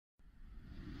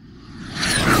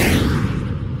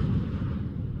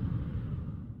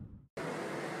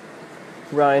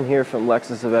Ryan here from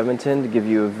Lexus of Edmonton to give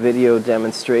you a video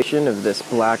demonstration of this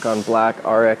black on black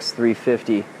RX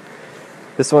 350.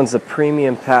 This one's a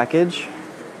premium package.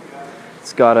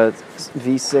 It's got a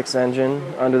V6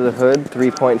 engine under the hood,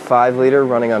 3.5 liter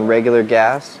running on regular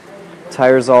gas.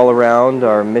 Tires all around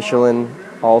are Michelin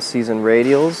all-season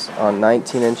radials on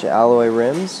 19-inch alloy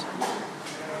rims.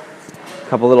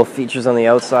 A couple little features on the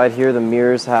outside here. The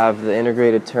mirrors have the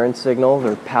integrated turn signal.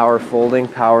 They're power folding,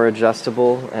 power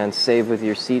adjustable, and save with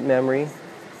your seat memory.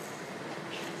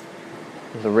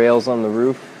 The rails on the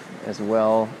roof as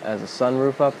well as a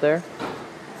sunroof up there.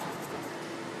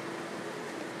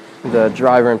 The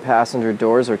driver and passenger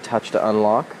doors are touch to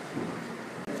unlock.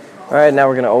 Alright, now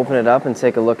we're going to open it up and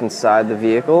take a look inside the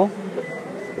vehicle.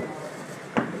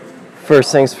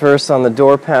 First things first, on the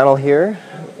door panel here,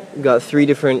 we've got 3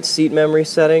 different seat memory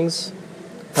settings,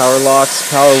 power locks,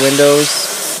 power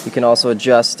windows. You can also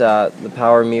adjust the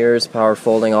power mirrors, power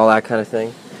folding, all that kind of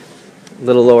thing. A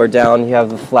little lower down, you have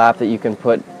the flap that you can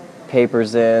put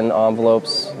papers in,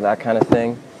 envelopes, that kind of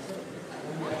thing.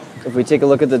 If we take a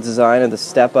look at the design of the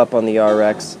step up on the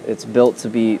RX, it's built to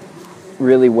be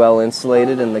really well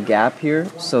insulated in the gap here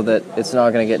so that it's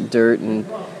not going to get dirt and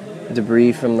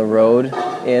debris from the road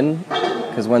in,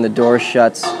 because when the door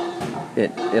shuts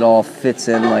it all fits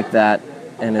in like that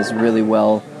and is really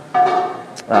well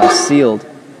sealed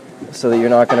so that you're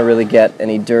not going to really get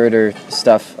any dirt or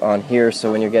stuff on here.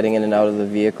 So when you're getting in and out of the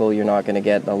vehicle, you're not going to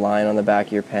get a line on the back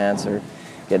of your pants or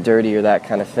get dirty or that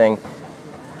kind of thing.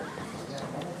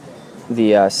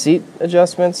 The seat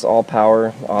adjustments, all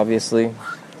power, obviously.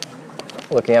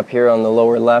 Looking up here on the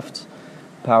lower left,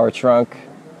 power trunk,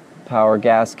 power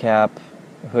gas cap,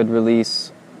 hood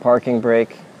release, parking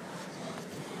brake.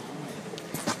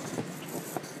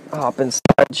 Hop inside,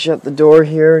 shut the door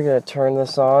here. I'm going to turn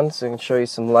this on so I can show you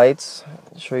some lights,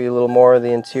 show you a little more of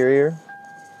the interior.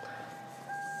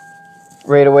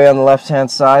 Right away on the left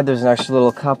hand side, there's an extra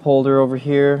little cup holder over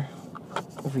here.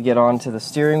 If we get onto the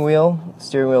steering wheel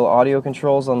audio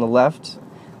controls on the left,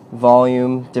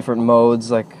 volume, different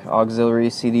modes like auxiliary,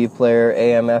 CD player,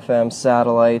 AM, FM,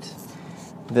 satellite.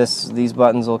 These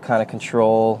buttons will kind of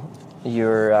control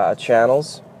your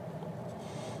channels.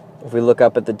 If we look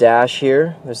up at the dash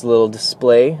here, there's a little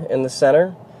display in the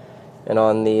center, and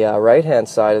on the right hand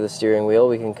side of the steering wheel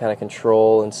we can kind of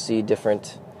control and see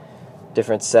different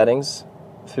settings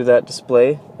through that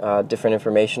display, different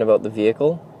information about the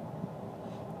vehicle.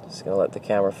 Just going to let the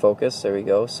camera focus. There we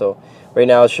go. So right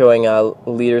now it's showing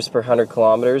liters per 100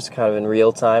 kilometers, kind of in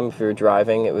real time. If you were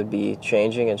driving, it would be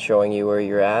changing and showing you where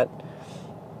you're at.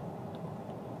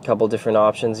 A couple different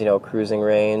options, cruising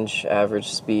range, average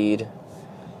speed.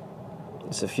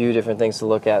 Just a few different things to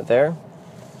look at there.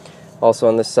 Also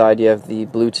on this side you have the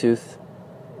Bluetooth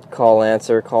call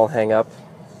answer, call hang up.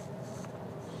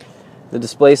 The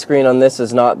display screen on this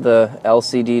is not the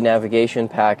LCD navigation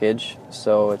package,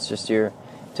 so it's just your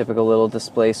typical little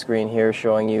display screen here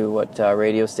showing you what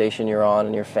radio station you're on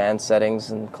and your fan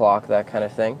settings and clock, that kind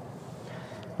of thing.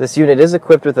 This unit is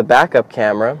equipped with a backup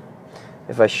camera.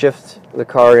 If I shift the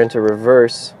car into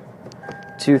reverse,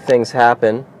 2 things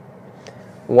happen.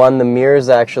 One, the mirrors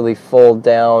actually fold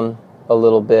down a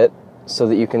little bit so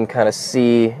that you can kind of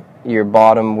see your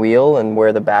bottom wheel and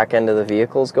where the back end of the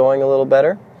vehicle is going a little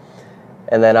better.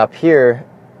 And then up here,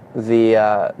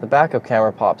 the backup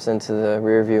camera pops into the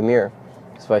rear view mirror.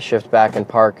 So if I shift back and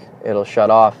park, it'll shut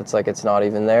off. It's like it's not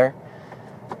even there.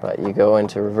 But you go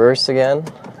into reverse again,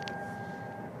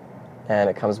 and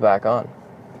it comes back on.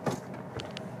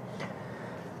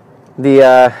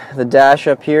 The dash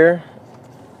up here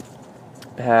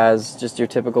has just your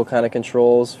typical kind of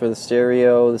controls for the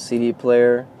stereo, the CD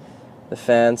player, the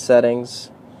fan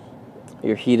settings,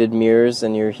 your heated mirrors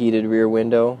and your heated rear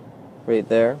window right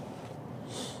there.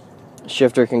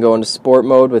 Shifter can go into sport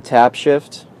mode with tap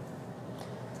shift.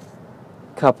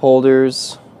 Cup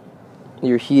holders,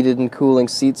 your heated and cooling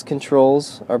seats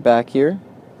controls are back here.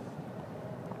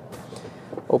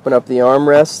 Open up the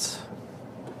armrest.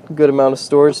 Good amount of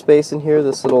storage space in here.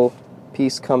 This little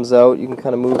piece comes out. You can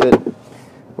kind of move it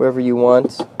wherever you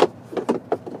want.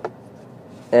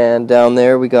 And down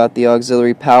there we got the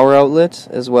auxiliary power outlet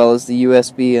as well as the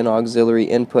USB and auxiliary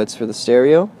inputs for the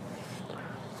stereo.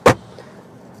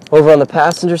 Over on the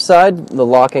passenger side, the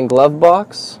lock and glove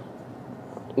box.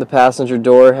 The passenger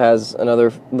door has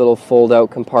another little fold-out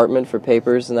compartment for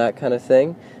papers and that kind of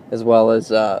thing, as well as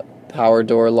power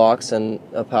door locks and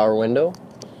a power window.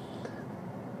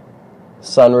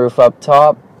 Sunroof up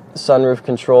top. Sunroof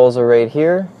controls are right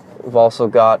here. We've also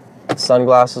got a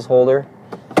sunglasses holder.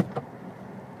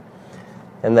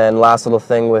 And then last little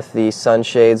thing with the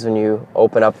sunshades, when you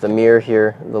open up the mirror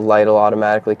here, the light will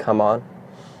automatically come on.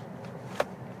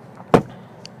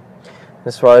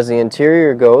 As far as the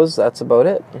interior goes, that's about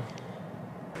it.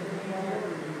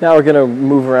 Now we're going to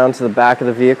move around to the back of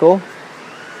the vehicle.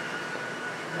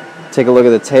 Take a look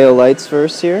at the tail lights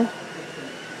first here.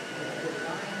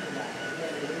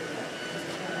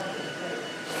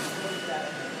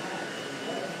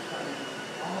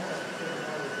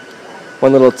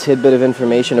 One little tidbit of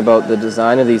information about the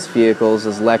design of these vehicles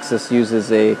is Lexus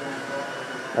uses a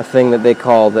thing that they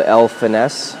call the L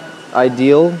finesse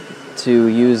ideal to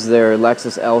use their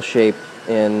Lexus L shape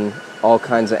in all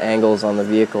kinds of angles on the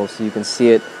vehicle. So you can see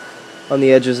it on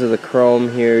the edges of the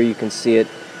chrome here, you can see it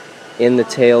in the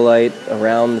tail light,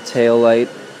 around the tail light.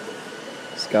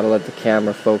 Just gotta let the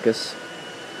camera focus.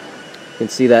 You can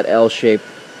see that L shape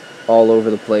all over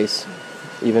the place.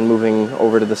 Even moving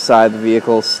over to the side of the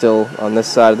vehicle, still on this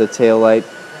side of the tail light.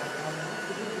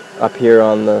 Up here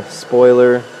on the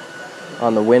spoiler,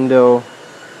 on the window.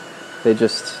 They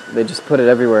just put it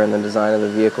everywhere in the design of the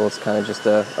vehicle. It's kind of just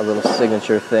a little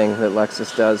signature thing that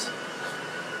Lexus does.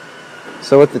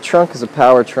 So with the trunk is a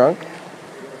power trunk.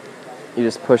 You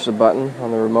just push the button on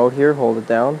the remote here, hold it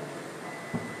down.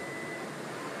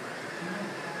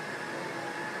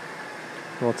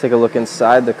 We'll take a look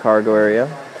inside the cargo area.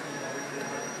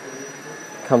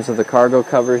 Comes with the cargo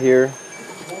cover here.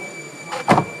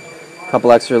 A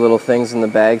couple extra little things in the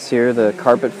bags here. The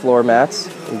carpet floor mats.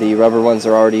 The rubber ones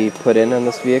are already put in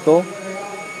this vehicle.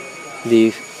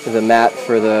 The mat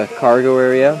for the cargo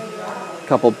area. A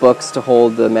couple books to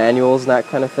hold the manuals and that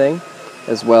kind of thing.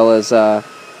 As well as a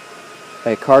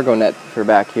cargo net for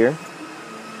back here.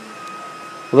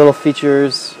 Little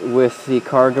features with the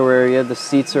cargo area. The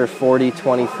seats are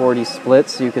 40-20-40 split,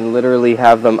 so you can literally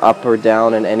have them up or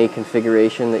down in any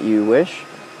configuration that you wish.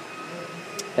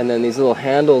 And then these little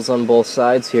handles on both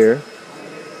sides here,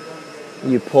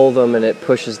 you pull them and it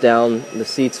pushes down the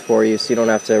seats for you, so you don't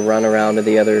have to run around to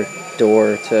the other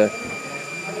door to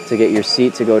get your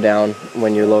seat to go down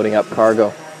when you're loading up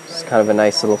cargo. It's kind of a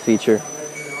nice little feature.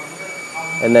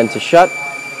 And then to shut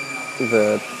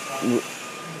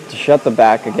the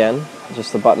back again,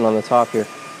 just the button on the top here.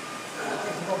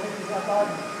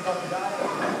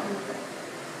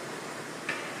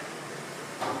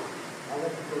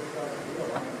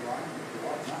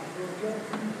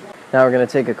 Now we're going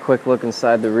to take a quick look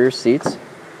inside the rear seats.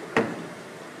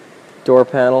 Door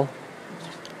panel,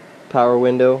 power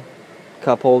window,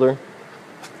 cup holder.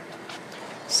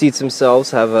 Seats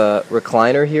themselves have a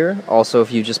recliner here. Also,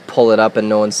 if you just pull it up and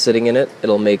no one's sitting in it,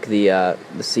 it'll make the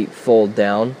seat fold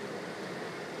down,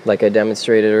 like I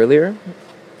demonstrated earlier.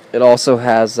 It also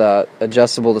has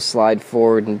adjustable to slide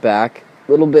forward and back.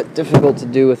 A little bit difficult to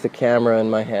do with the camera in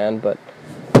my hand, but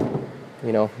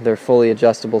you know, they're fully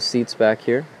adjustable seats back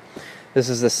here. This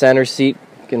is the center seat.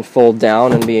 You can fold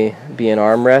down and be an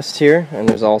armrest here, and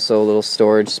there's also a little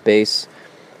storage space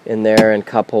in there and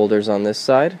cup holders on this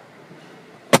side.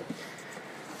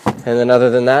 And then other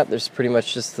than that, there's pretty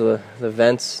much just the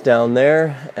vents down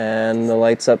there and the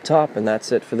lights up top, and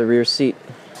that's it for the rear seat.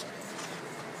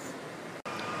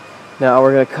 Now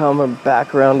we're going to come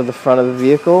back around to the front of the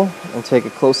vehicle and take a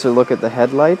closer look at the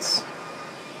headlights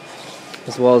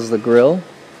as well as the grille.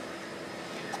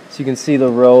 So you can see the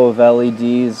row of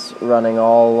LEDs running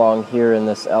all along here in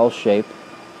this L shape.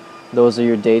 Those are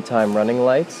your daytime running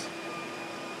lights.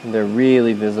 They're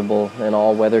really visible in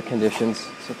all weather conditions,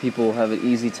 so people will have an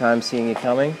easy time seeing you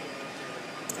coming.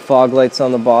 Fog lights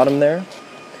on the bottom there.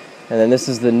 And then this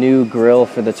is the new grille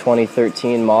for the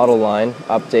 2013 model line,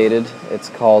 updated. It's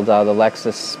called the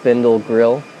Lexus Spindle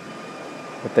Grille,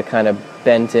 with the kind of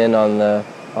bent in on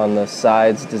the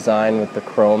sides design with the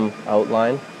chrome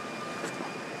outline.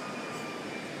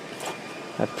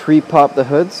 I've pre-popped the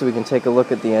hood so we can take a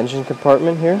look at the engine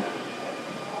compartment here.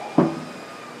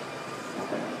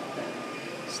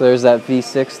 So there's that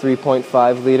V6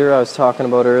 3.5 liter I was talking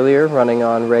about earlier, running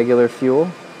on regular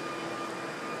fuel.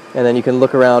 And then you can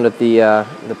look around at the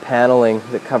paneling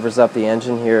that covers up the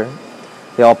engine here.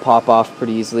 They all pop off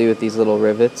pretty easily with these little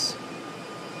rivets.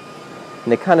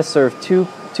 And they kind of serve two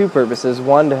purposes.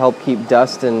 One, to help keep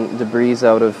dust and debris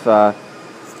out of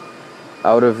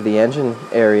the engine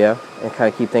area and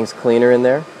kind of keep things cleaner in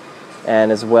there.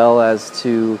 And as well as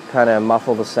to kind of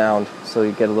muffle the sound so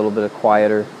you get a little bit of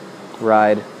quieter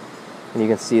ride. And you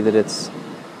can see that it's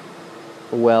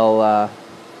well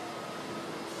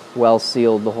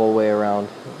sealed the whole way around,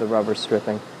 the rubber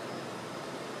stripping.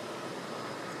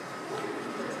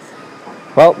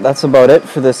 Well, that's about it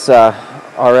for this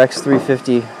RX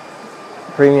 350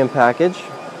 premium package.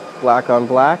 Black on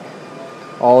black.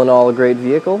 All in all, a great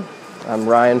vehicle. I'm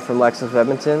Ryan from Lexus of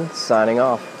Edmonton, signing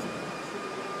off.